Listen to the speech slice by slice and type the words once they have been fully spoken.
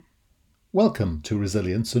Welcome to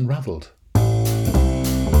Resilience Unravelled.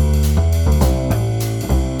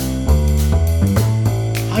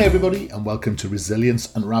 Hi everybody and welcome to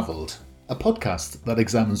Resilience Unravelled, a podcast that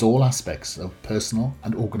examines all aspects of personal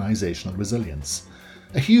and organisational resilience.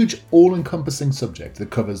 A huge all-encompassing subject that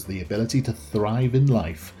covers the ability to thrive in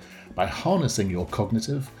life by harnessing your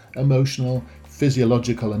cognitive, emotional,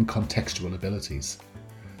 physiological and contextual abilities.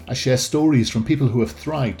 I share stories from people who have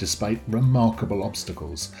thrived despite remarkable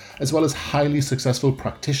obstacles, as well as highly successful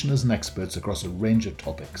practitioners and experts across a range of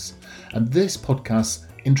topics. And this podcast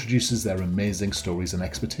introduces their amazing stories and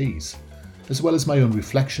expertise, as well as my own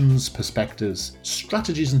reflections, perspectives,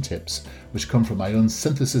 strategies and tips, which come from my own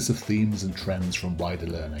synthesis of themes and trends from wider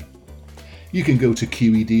learning. You can go to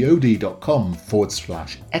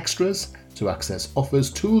qedod.com/extras to access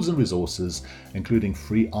offers, tools and resources, including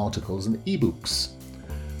free articles and ebooks.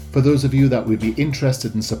 For those of you that would be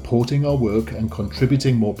interested in supporting our work and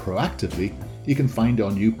contributing more proactively, you can find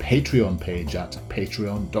our new Patreon page at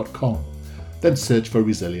patreon.com. Then search for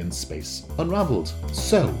Resilience Space Unravelled.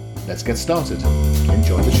 So, let's get started.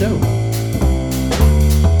 Enjoy the show.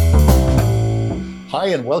 Hi,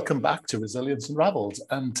 and welcome back to Resilience Unravelled.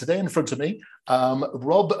 And today in front of me,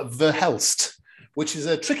 Rob Verhelst, which is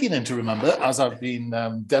a tricky name to remember, as I've been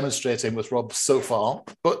demonstrating with Rob so far.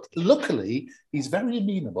 But luckily, he's very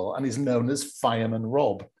amenable and is known as Fireman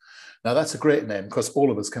Rob. Now, that's a great name because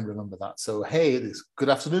all of us can remember that. So, hey, good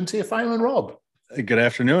afternoon to you, Fireman Rob. Good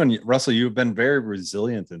afternoon. Russell, you've been very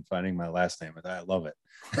resilient in finding my last name. I love it.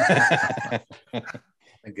 I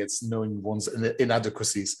think it's knowing one's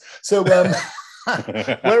inadequacies. So, where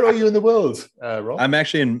are you in the world, Rob? I'm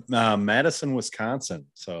actually in Madison, Wisconsin,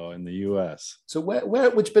 so in the U.S. So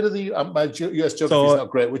which bit of the my U.S. geography is not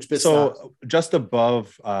great. Which bit? So just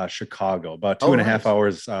above Chicago, about two and a half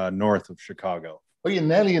hours north of Chicago. Oh, you're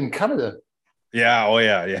nearly in Canada. Yeah. Oh,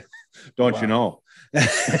 yeah. Don't you know?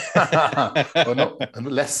 Well, no, the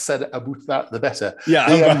less said about that, the better.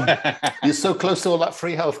 Yeah. You're so close to all that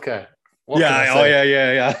free healthcare.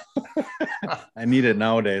 Yeah. I need it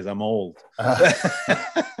nowadays. I'm old.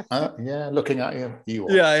 Yeah, looking at you. You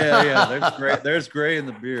are. Yeah. There's gray in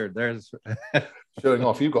the beard. There's showing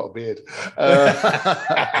off. You've got a beard.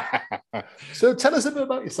 So tell us a bit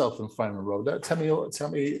about yourself and Fireman Rob. Tell me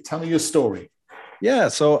your story. Yeah.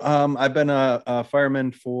 So I've been a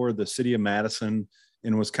fireman for the city of Madison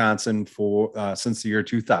in Wisconsin for since the year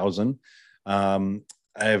 2000.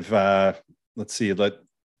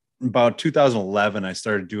 About 2011, I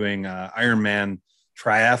started doing Ironman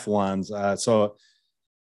triathlons. So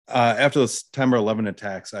after the September 11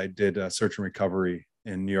 attacks, I did search and recovery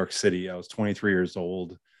in New York City. I was 23 years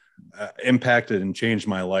old, impacted and changed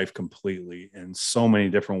my life completely in so many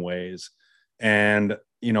different ways. And,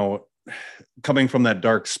 coming from that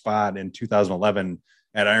dark spot in 2011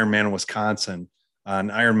 at Ironman, Wisconsin, an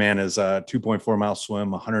Ironman is a 2.4 mile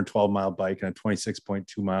swim, 112 mile bike, and a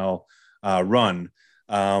 26.2 mile run.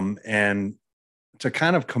 And to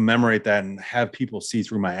kind of commemorate that and have people see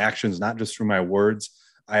through my actions, not just through my words,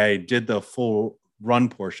 I did the full run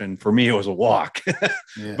portion. For me, it was a walk,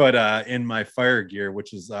 but in my fire gear,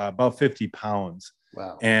 which is about 50 pounds.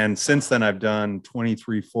 Wow. And since then, I've done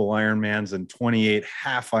 23 full Ironmans and 28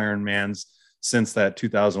 half Ironmans since that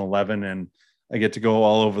 2011. And I get to go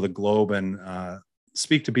all over the globe and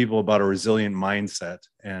speak to people about a resilient mindset.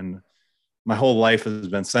 And my whole life has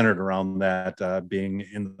been centered around that, being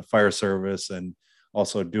in the fire service and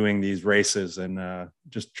also doing these races and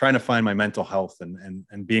just trying to find my mental health and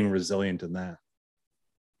being resilient in that.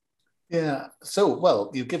 Yeah. So, well,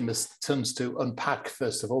 you've given us tons to unpack,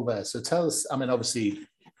 first of all, there. So tell us, obviously,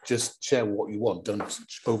 just share what you want, don't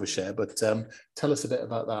overshare, but tell us a bit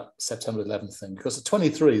about that September 11th thing, because at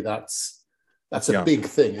 23, that's a big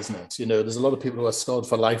thing, isn't it? There's a lot of people who are scarred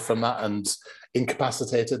for life from that and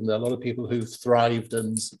incapacitated, and there are a lot of people who've thrived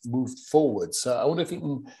and moved forward. So I wonder if you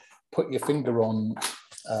can put your finger on,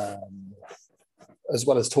 as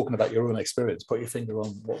well as talking about your own experience, put your finger on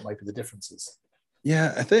what might be the differences.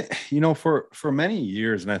 Yeah, I think, for many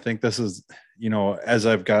years, and I think this is, as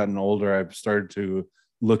I've gotten older, I've started to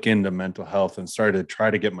look into mental health and started to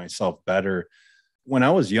try to get myself better. When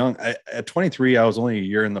I was young, at 23, I was only a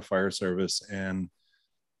year in the fire service, and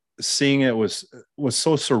seeing it was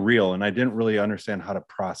so surreal, and I didn't really understand how to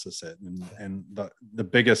process it. And the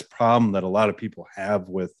biggest problem that a lot of people have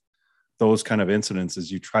with those kind of incidents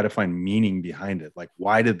is you try to find meaning behind it. Like,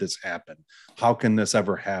 why did this happen? How can this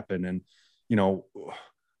ever happen? And,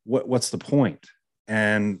 what's the point?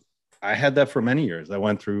 And I had that for many years. I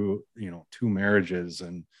went through, 2 marriages,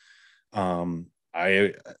 and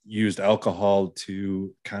I used alcohol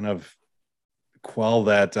to kind of quell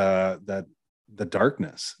that the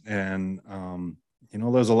darkness. And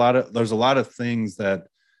there's a lot of things that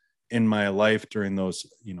in my life during those,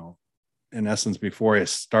 in essence, before I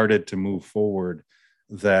started to move forward,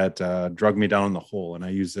 that drug me down in the hole. And I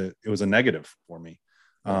used it was a negative for me.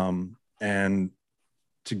 And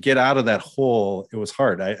to get out of that hole, it was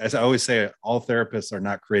hard. As I always say, all therapists are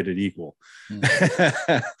not created equal.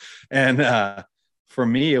 And for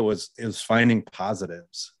me, it was finding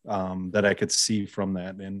positives that I could see from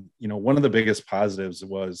that. And, one of the biggest positives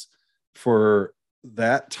was, for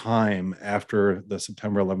that time after the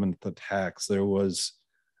September 11th attacks, there was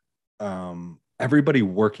everybody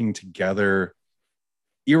working together,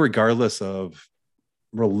 irregardless of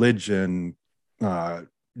religion,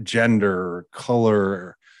 gender,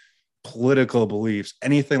 color, political beliefs,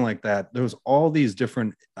 anything like that. There was all these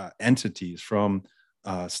different entities, from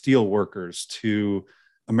steel workers to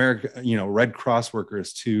Red Cross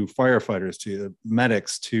workers to firefighters to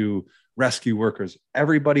medics to rescue workers.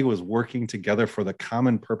 Everybody was working together for the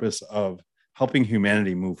common purpose of helping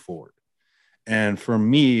humanity move forward. And for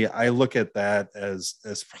me, I look at that as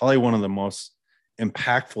probably one of the most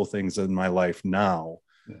impactful things in my life now,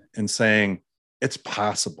 and saying it's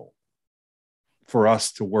possible for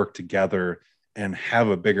us to work together and have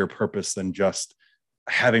a bigger purpose than just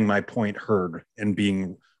having my point heard and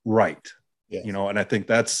being right. Yes. And I think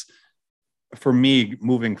that's, for me,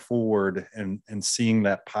 moving forward and seeing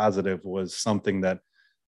that positive was something that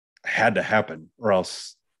had to happen, or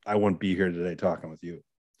else I wouldn't be here today talking with you.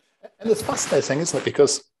 And it's fascinating, isn't it?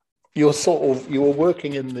 Because you were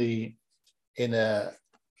working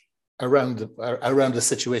around a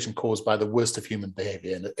situation caused by the worst of human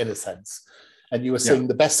behavior in a sense, and you were seeing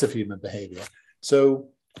the best of human behavior. So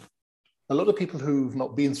a lot of people who've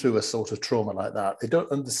not been through a sort of trauma like that, they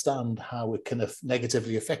don't understand how it can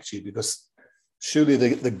negatively affect you, because surely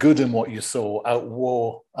the good in what you saw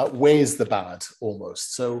outweighs the bad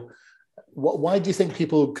almost. So why do you think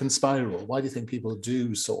people can spiral? Why do you think people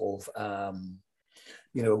do sort of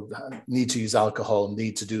need to use alcohol,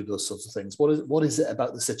 need to do those sorts of things? What is it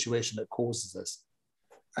about the situation that causes this?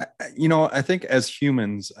 I think as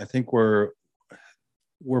humans, I think we're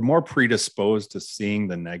more predisposed to seeing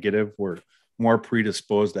the negative. We're more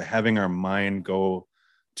predisposed to having our mind go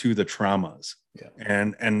to the traumas. Yeah.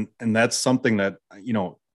 And that's something that,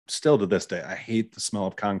 still to this day, I hate the smell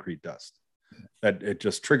of concrete dust. That it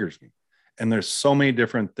just triggers me. And there's so many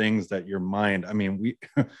different things that your mind, we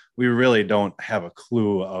really don't have a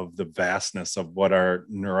clue of the vastness of what our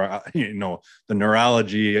the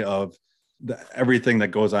neurology of everything that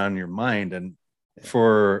goes on in your mind. And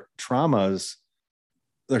for traumas,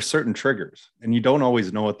 there's certain triggers, and you don't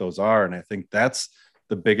always know what those are. And I think that's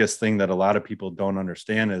the biggest thing that a lot of people don't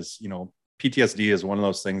understand is, PTSD is one of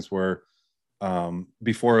those things where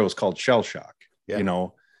before it was called shell shock,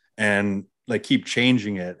 and like keep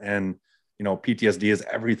changing it. And, PTSD is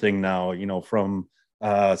everything now, from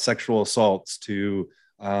sexual assaults to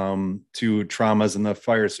traumas in the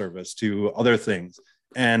fire service to other things.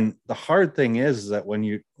 And the hard thing is that when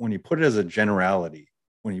you put it as a generality,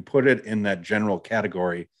 when you put it in that general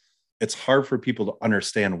category, it's hard for people to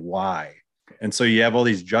understand why. And so you have all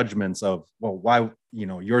these judgments of, well, why,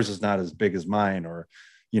 yours is not as big as mine, or,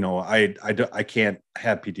 I can't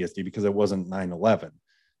have PTSD because it wasn't 9/11.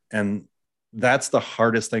 And that's the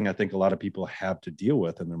hardest thing I think a lot of people have to deal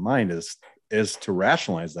with in their mind is to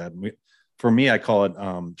rationalize that. For me, I call it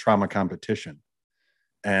trauma competition.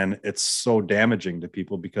 And it's so damaging to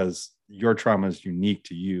people because your trauma is unique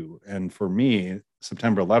to you. And for me,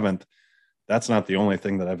 September 11th, that's not the only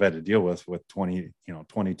thing that I've had to deal with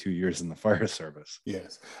 22 years in the fire service.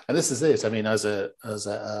 Yes. And this is it. As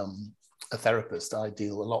a therapist, I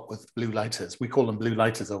deal a lot with blue lighters. We call them blue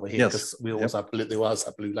lighters over here because we always have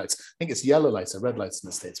blue lights. I think it's yellow lights or red lights in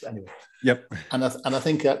the States, but anyway. Yep. And I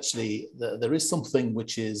think actually there is something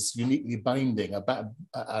which is uniquely binding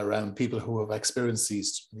around people who have experienced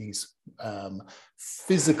these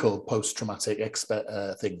physical post-traumatic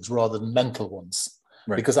things rather than mental ones.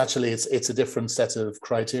 Right. Because actually it's a different set of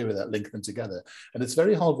criteria that link them together. And it's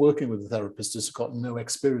very hard working with a therapist who's got no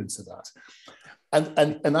experience of that.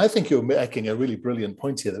 And I think you're making a really brilliant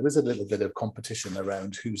point here. There is a little bit of competition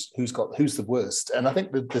around who's the worst. And I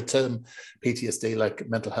think the term PTSD, like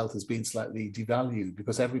mental health, has been slightly devalued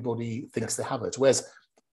because everybody thinks they have it. Whereas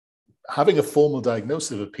having a formal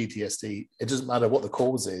diagnosis of PTSD, it doesn't matter what the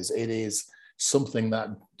cause is. It is something that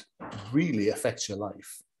really affects your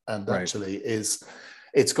life. And actually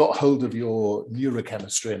it's got hold of your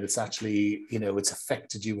neurochemistry, and it's actually, it's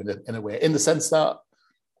affected you in a way, in the sense that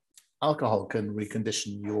alcohol can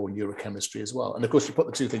recondition your neurochemistry as well. And of course, you put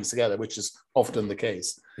the two things together, which is often the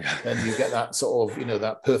case. Yeah. Then you get that sort of,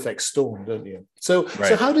 that perfect storm, don't you? So, Right.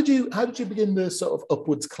 so how did you begin the sort of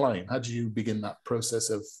upwards climb? How did you begin that process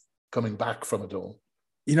of coming back from it all?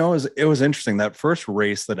 It was interesting, that first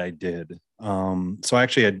race that I did. So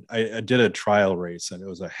actually, I did a trial race, and it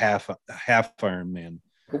was a half Ironman.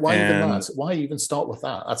 But why even that? Why even start with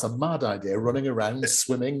that? That's a mad idea. Running around,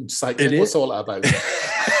 swimming, cycling. What's all that about?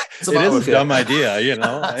 It is a dumb idea, It's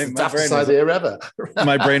the daftest idea ever.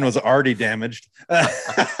 My brain was already damaged.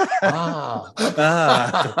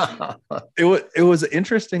 It was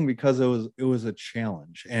interesting because it was a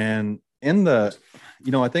challenge. And in the,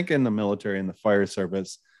 I think in the military and the fire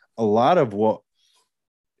service, a lot of what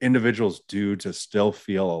individuals do to still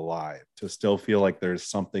feel alive, to still feel like there's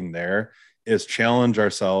something there, is challenge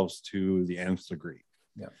ourselves to the nth degree.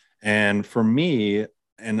 Yeah. And for me,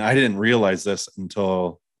 and I didn't realize this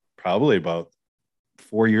until probably about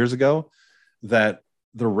 4 years ago, that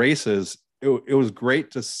the races, it was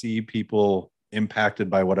great to see people impacted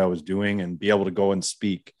by what I was doing and be able to go and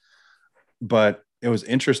speak. But it was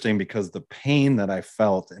interesting because the pain that I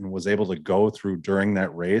felt and was able to go through during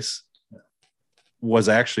that race was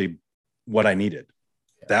actually what I needed.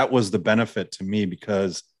 Yeah. That was the benefit to me,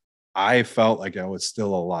 because I felt like I was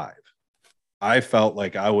still alive. I felt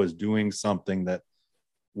like I was doing something that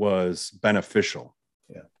was beneficial.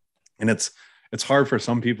 Yeah. And it's hard for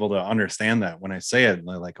some people to understand that when I say it, and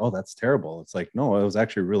they're like, oh, that's terrible. It's like, no, it was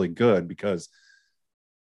actually really good, because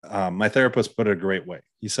my therapist put it a great way.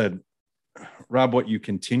 He said, Rob, what you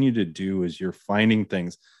continue to do is you're finding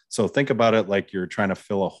things. So think about it like you're trying to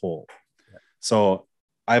fill a hole. Yeah. So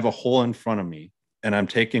I have a hole in front of me, and I'm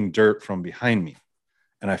taking dirt from behind me,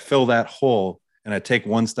 and I fill that hole, and I take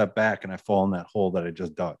one step back, and I fall in that hole that I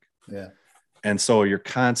just dug. Yeah. And so you're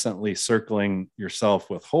constantly circling yourself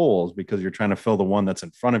with holes because you're trying to fill the one that's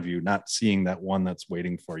in front of you, not seeing that one that's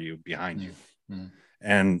waiting for you behind you. Mm-hmm.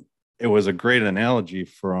 And it was a great analogy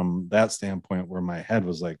from that standpoint, where my head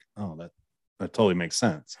was like, oh, that totally makes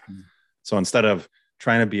sense. Mm-hmm. So instead of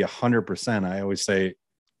trying to be 100%, I always say,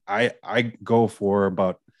 I go for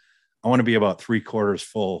I want to be about 3/4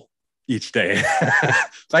 full each day.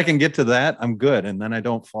 If I can get to that, I'm good. And then I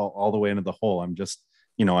don't fall all the way into the hole. I'm just,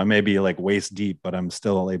 I may be like waist deep, but I'm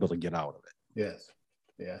still able to get out of it.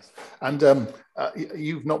 Yes. And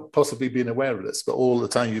you've not possibly been aware of this, but all the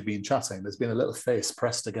time you've been chatting, there's been a little face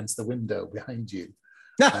pressed against the window behind you.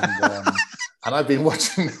 And I've been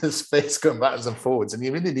watching this face going backwards and forwards, and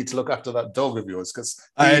you really need to look after that dog of yours, because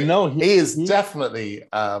I know he is definitely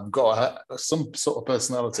got some sort of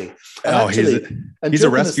personality. And he's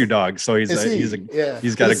a rescue dog, so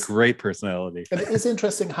he's got a great personality. And it is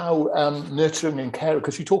interesting how nurturing and caring,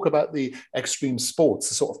 because you talk about the extreme sports,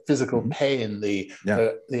 the sort of physical pain, the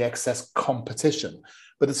excess competition.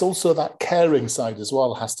 But it's also that caring side as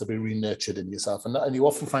well has to be re-nurtured in yourself. And you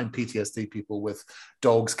often find PTSD people with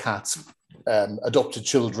dogs, cats, adopted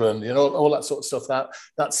children, all that sort of stuff,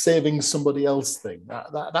 that saving somebody else thing.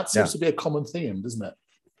 That seems to be a common theme, doesn't it?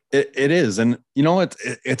 It is. And,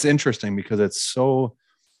 it's interesting because it's so,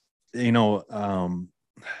 it's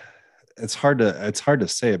hard to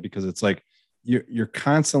say it, because it's like you're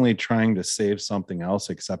constantly trying to save something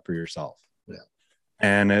else except for yourself.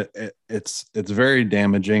 And it's very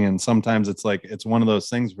damaging. And sometimes it's like, it's one of those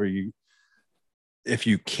things where if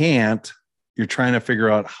you can't, you're trying to figure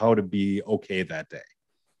out how to be okay that day.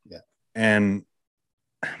 Yeah. And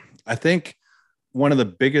I think one of the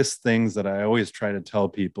biggest things that I always try to tell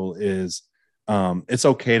people is it's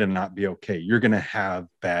okay to not be okay. You're going to have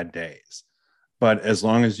bad days, but as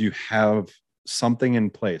long as you have something in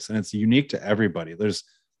place, and it's unique to everybody, there's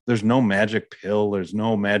no magic pill. There's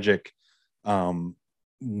no magic,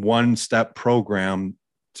 one-step program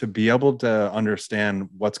to be able to understand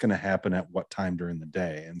what's going to happen at what time during the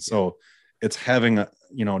day. And so it's having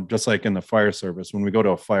just like in the fire service, when we go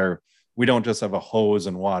to a fire, we don't just have a hose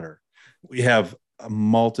and water. We have a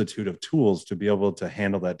multitude of tools to be able to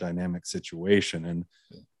handle that dynamic situation. And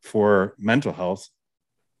for mental health,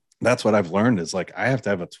 that's what I've learned, is like, I have to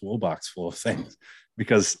have a toolbox full of things,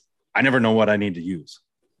 because I never know what I need to use.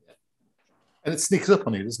 And it sneaks up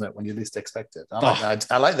on you, doesn't it, when you least expect it?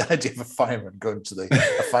 I like the idea of a fireman going to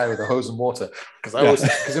a fire with a hose and water, because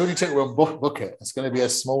when you take one bucket, it's going to be a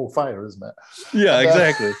small fire, isn't it? Yeah,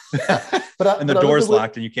 exactly. And the door's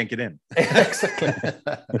locked and you can't get in. Exactly.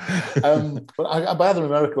 But I gather in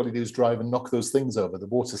America, what you do is drive and knock those things over, the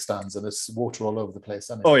water stands, and there's water all over the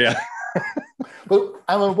place. Oh, yeah. But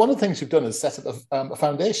one of the things you've done is set up a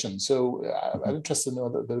foundation. So I'm interested to know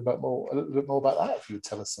a little bit more about that, if you would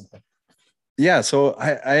tell us something. Yeah, so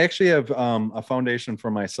I actually have a foundation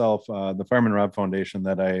for myself, the Fireman Rob Foundation,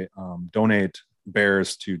 that I donate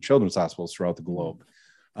bears to children's hospitals throughout the globe.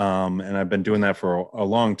 And I've been doing that for a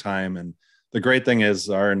long time. And the great thing is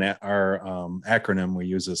our acronym we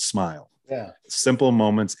use is SMILE. Yeah. Simple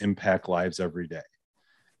moments impact lives every day.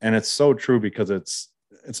 And it's so true because it's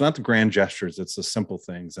not the grand gestures, it's the simple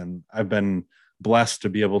things. And I've been blessed to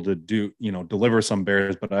be able to deliver some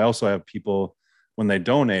bears, but I also have people when they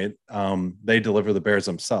donate, they deliver the bears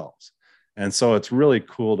themselves. And so it's really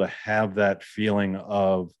cool to have that feeling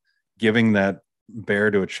of giving that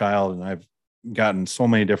bear to a child. And I've gotten so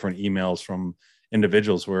many different emails from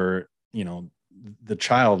individuals where, the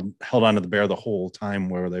child held onto the bear the whole time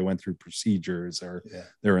where they went through procedures, or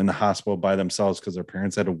they were in the hospital by themselves because their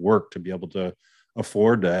parents had to work to be able to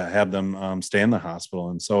afford to have them stay in the hospital.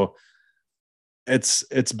 And so it's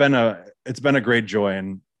been a great joy,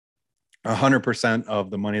 and 100% of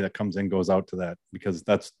the money that comes in goes out to that, because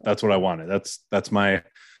that's what I wanted. That's my,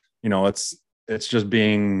 it's just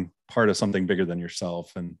being part of something bigger than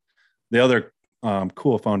yourself. And the other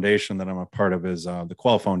cool foundation that I'm a part of is the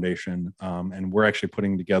Quell Foundation. And we're actually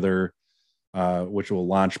putting together, which will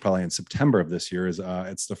launch probably in September of this year, is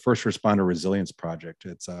it's the First Responder Resilience Project.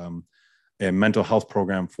 It's a mental health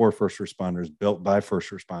program for first responders, built by first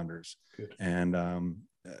responders. Good. And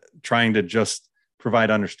trying to just provide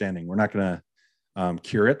understanding. We're not going to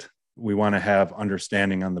cure it. We want to have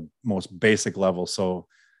understanding on the most basic level. So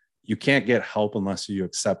you can't get help unless you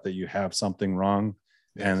accept that you have something wrong.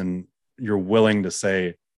 Yes. And you're willing to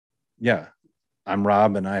say, yeah, I'm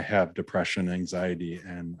Rob and I have depression, anxiety,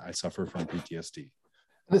 and I suffer from PTSD.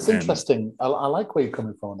 And it's interesting. I like where you're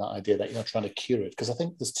coming from on that idea that you're not trying to cure it, because I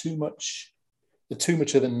think there's too much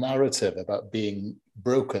of a narrative about being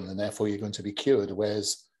broken and therefore you're going to be cured.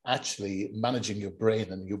 Whereas actually managing your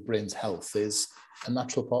brain and your brain's health is a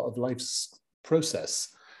natural part of life's process.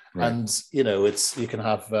 Right. And, you can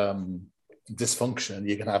have dysfunction,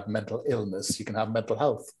 you can have mental illness, you can have mental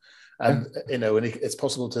health. And, and it's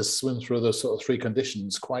possible to swim through those sort of three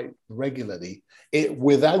conditions quite regularly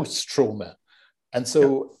without trauma. And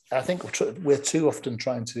so I think we're too often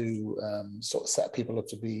trying to sort of set people up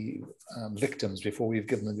to be victims before we've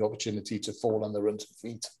given them the opportunity to fall on their own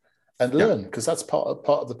feet and learn, because that's part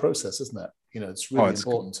of the process, isn't it? It's really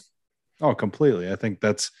important. Oh, completely. I think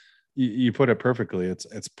that's, you put it perfectly.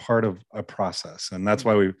 It's part of a process. And that's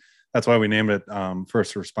why we named it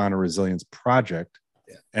First Responder Resilience Project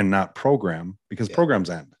and not program, because programs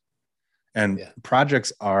end and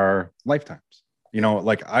projects are lifetimes.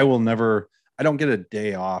 Like I don't get a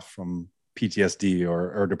day off from PTSD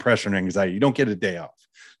or depression or anxiety. You don't get a day off.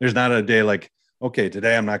 There's not a day like, okay,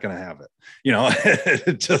 today I'm not going to have it.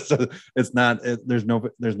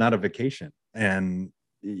 There's not a vacation, and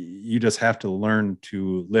you just have to learn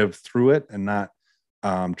to live through it and not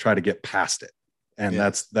try to get past it. And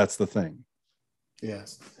that's the thing.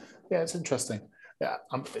 Yes. Yeah. It's interesting. Yeah.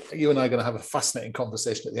 You and I are going to have a fascinating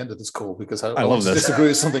conversation at the end of this call, because I want to disagree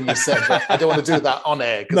with something you said, but I don't want to do that on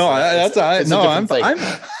air. No, that's all right.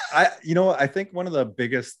 No, I think one of the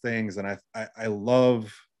biggest things, and I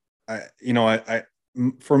love,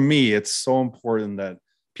 for me, it's so important that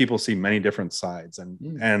people see many different sides.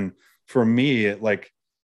 And for me, like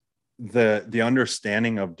the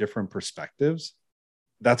understanding of different perspectives,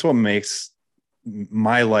 that's what makes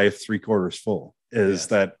my life 3/4 full, is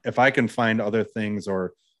that if I can find other things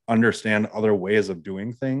or understand other ways of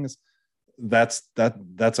doing things, that's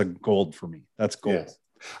a gold for me. That's gold. Yes.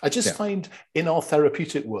 I just find in our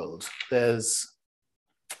therapeutic world, there's,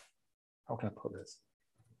 how can I put this?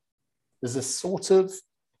 There's a sort of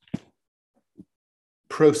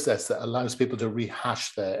process that allows people to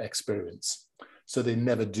rehash their experience. So they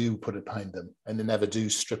never do put it behind them, and they never do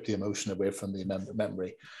strip the emotion away from the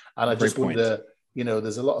memory. And I just wonder,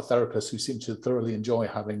 there's a lot of therapists who seem to thoroughly enjoy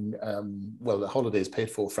having, the holidays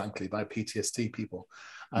paid for, frankly, by PTSD people.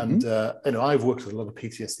 And, I've worked with a lot of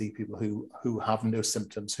PTSD people who have no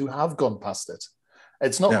symptoms, who have gone past it.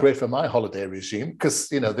 It's not great for my holiday regime, because,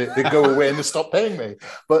 they go away and they stop paying me.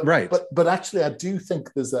 But actually, I do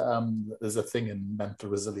think there's a thing in mental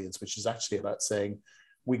resilience, which is actually about saying,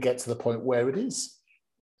 we get to the point where it is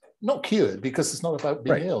not cured, because it's not about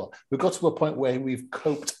being ill. We've got to a point where we've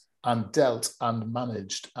coped and dealt and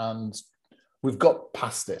managed, and we've got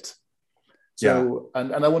past it. So,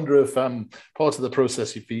 and I wonder if part of the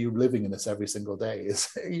process for you living in this every single day is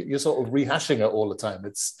you're sort of rehashing it all the time.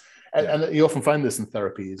 And you often find this in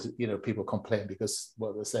therapy is, people complain because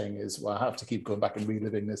what they're saying is, well, I have to keep going back and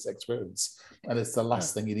reliving this experience. And it's the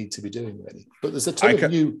last thing you need to be doing, really. But there's a ton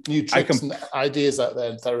of new tricks and ideas out there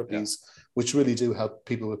in therapies which really do help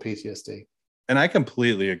people with PTSD. And I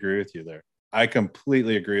completely agree with you there. I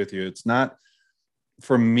completely agree with you. It's not,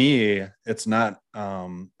 for me, it's not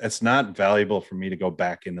valuable for me to go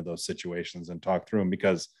back into those situations and talk through them,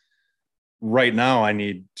 because right now I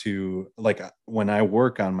need to, like, when I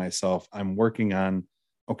work on myself, I'm working on,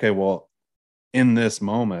 okay, well, in this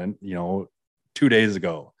moment, 2 days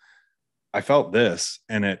ago, I felt this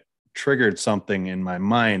and it triggered something in my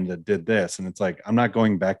mind that did this. And it's like, I'm not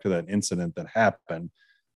going back to that incident that happened.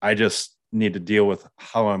 I just need to deal with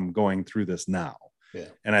how I'm going through this now. Yeah.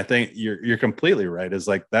 And I think you're completely right. Is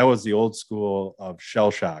like, that was the old school of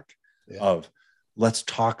shell shock, of let's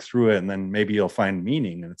talk through it and then maybe you'll find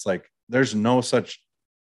meaning. And it's like, there's no such,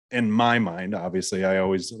 in my mind, obviously, I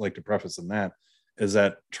always like to preface in that, is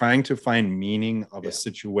that trying to find meaning of a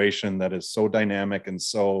situation that is so dynamic and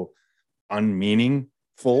so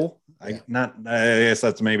unmeaningful. I guess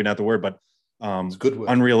that's maybe not the word, but it's a good word.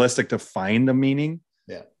 Unrealistic to find a meaning.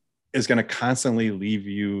 Yeah. Is going to constantly leave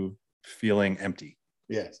you feeling empty.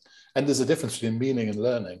 Yes. And there's a difference between meaning and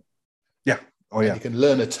learning. Yeah. Oh, yeah. And you can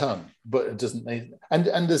learn a ton, but it doesn't need, and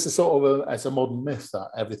there's a sort of it's a modern myth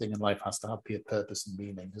that everything in life has to have a purpose and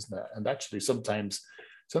meaning, doesn't it? And actually sometimes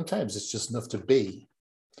it's just enough to be.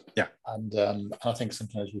 Yeah. And I think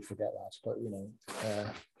sometimes we forget that, but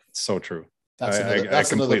so true.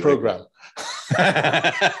 That's another program.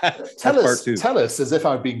 Tell us, as if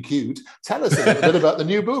I've been cued, tell us a little bit about the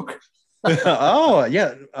new book. Oh,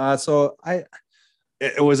 yeah. So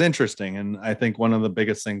it was interesting. And I think one of the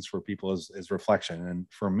biggest things for people is reflection. And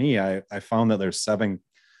for me, I found that there's seven,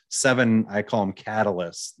 I call them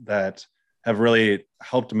catalysts, that have really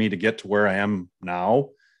helped me to get to where I am now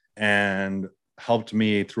and helped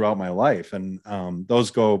me throughout my life. And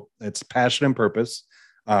it's passion and purpose,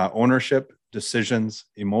 ownership, decisions,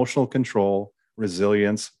 emotional control,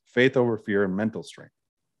 resilience, faith over fear, and mental strength.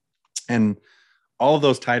 And all of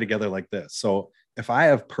those tie together like this. So if I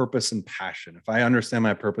have purpose and passion, if I understand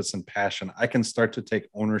my purpose and passion, I can start to take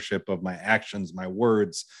ownership of my actions, my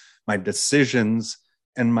words, my decisions.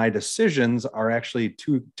 And my decisions are actually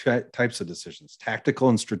two types of decisions: tactical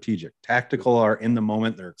and strategic. Tactical are in the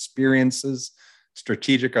moment, they're experiences.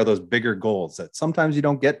 Strategic are those bigger goals that sometimes you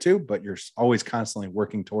don't get to, but you're always constantly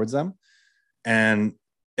working towards them. And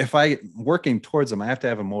if I'm working towards them, I have to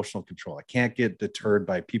have emotional control. I can't get deterred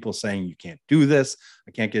by people saying you can't do this.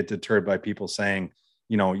 I can't get deterred by people saying,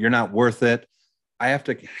 you're not worth it. I have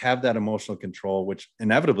to have that emotional control, which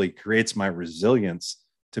inevitably creates my resilience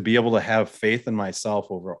to be able to have faith in myself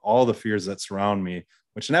over all the fears that surround me,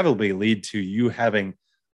 which inevitably lead to you having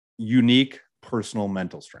unique personal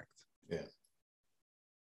mental strength. Yeah.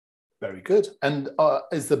 Very good. And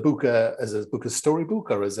is the book a storybook,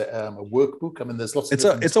 or is it a workbook? I mean, there's lots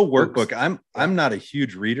of it's a workbook. I'm not a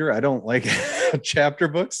huge reader. I don't like chapter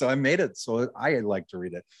books, so I made it so I like to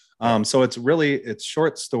read it. So it's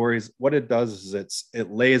short stories. What it does is it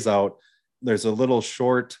lays out. There's a little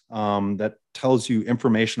short that tells you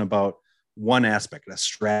information about one aspect, a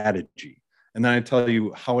strategy, and then I tell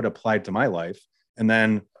you how it applied to my life, and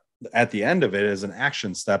then at the end of it is an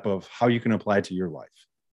action step of how you can apply it to your life.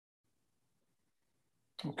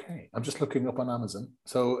 Okay, I'm just looking up on Amazon.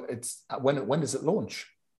 So it's when does it launch?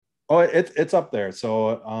 Oh, it's up there.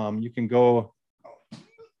 So you can go.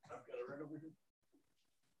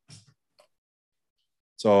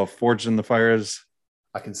 So Forged in the Fires.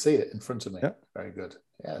 I can see it in front of me. Yeah. Very good.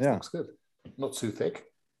 Yeah, it looks good. Not too thick.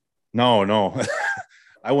 No.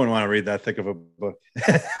 I wouldn't want to read that thick of a book.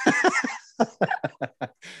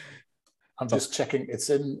 I'm just checking.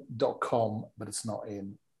 It's in .com, but it's not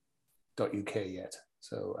in .uk yet.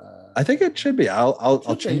 So I think it should be.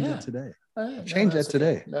 I'll change it today. Change it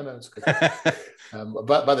today. No, it's good.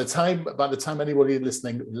 But by the time anybody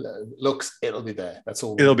listening looks, it'll be there. That's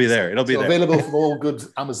all. It'll be there. It'll be there. Available from all good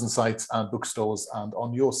Amazon sites and bookstores and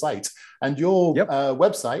on your site. And your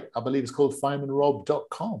website, I believe, is called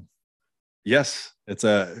firemanrob.com. Yes, it's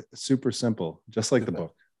super simple, just like the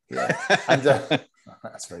book. Yeah, and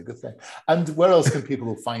that's a very good thing. And where else can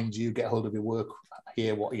people find you, get hold of your work,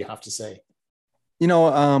 hear what you have to say?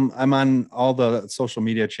 I'm on all the social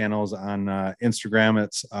media channels. On Instagram,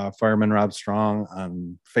 it's Fireman Rob Strong.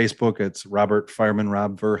 On Facebook, it's Robert Fireman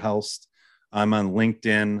Rob Verhelst. I'm on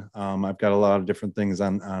LinkedIn. I've got a lot of different things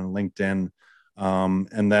on LinkedIn,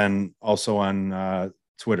 and then also on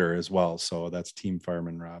Twitter as well. So that's Team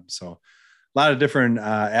Fireman Rob. So a lot of different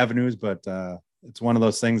avenues, but it's one of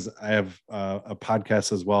those things. I have a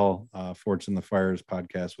podcast as well, Forged in the Fires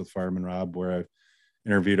podcast with Fireman Rob, where I've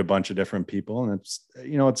interviewed a bunch of different people, and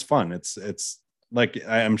it's fun. It's like,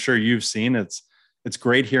 I'm sure you've seen, it's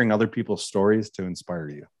great hearing other people's stories to inspire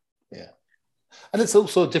you. Yeah. And it's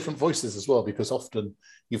also different voices as well, because often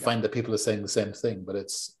you find that people are saying the same thing, but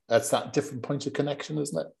that's that different point of connection,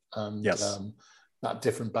 isn't it? And Yes. that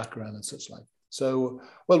different background and such like. So,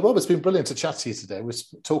 well, Rob, it's been brilliant to chat to you today. We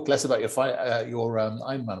talk less about your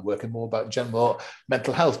Ironman work and more about general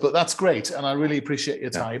mental health, but that's great. And I really appreciate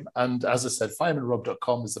your time. And as I said,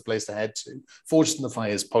 firemanrob.com is the place to head to. Forged in the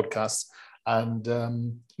Fires podcast. And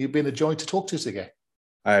you've been a joy to talk to us again.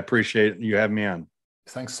 I appreciate you having me on.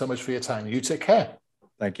 Thanks so much for your time. You take care.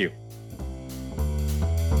 Thank you.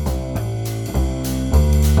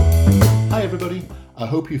 Hi, everybody. I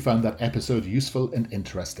hope you found that episode useful and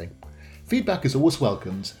interesting. Feedback is always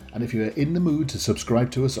welcomed, and if you are in the mood to subscribe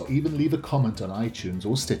to us or even leave a comment on iTunes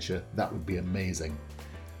or Stitcher, that would be amazing.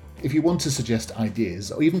 If you want to suggest ideas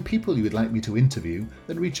or even people you would like me to interview,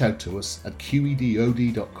 then reach out to us at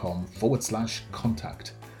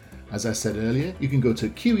qedod.com/contact. As I said earlier, you can go to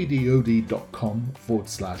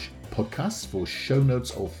qedod.com/podcasts for show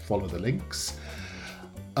notes or follow the links.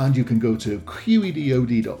 And you can go to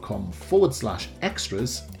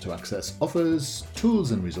qedod.com/extras to access offers,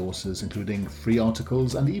 tools and resources, including free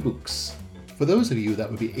articles and ebooks. For those of you that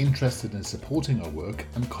would be interested in supporting our work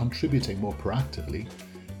and contributing more proactively,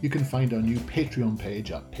 you can find our new Patreon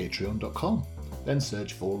page at patreon.com. Then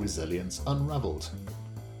search for Resilience Unraveled.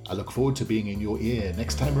 I look forward to being in your ear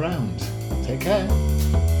next time around. Take care.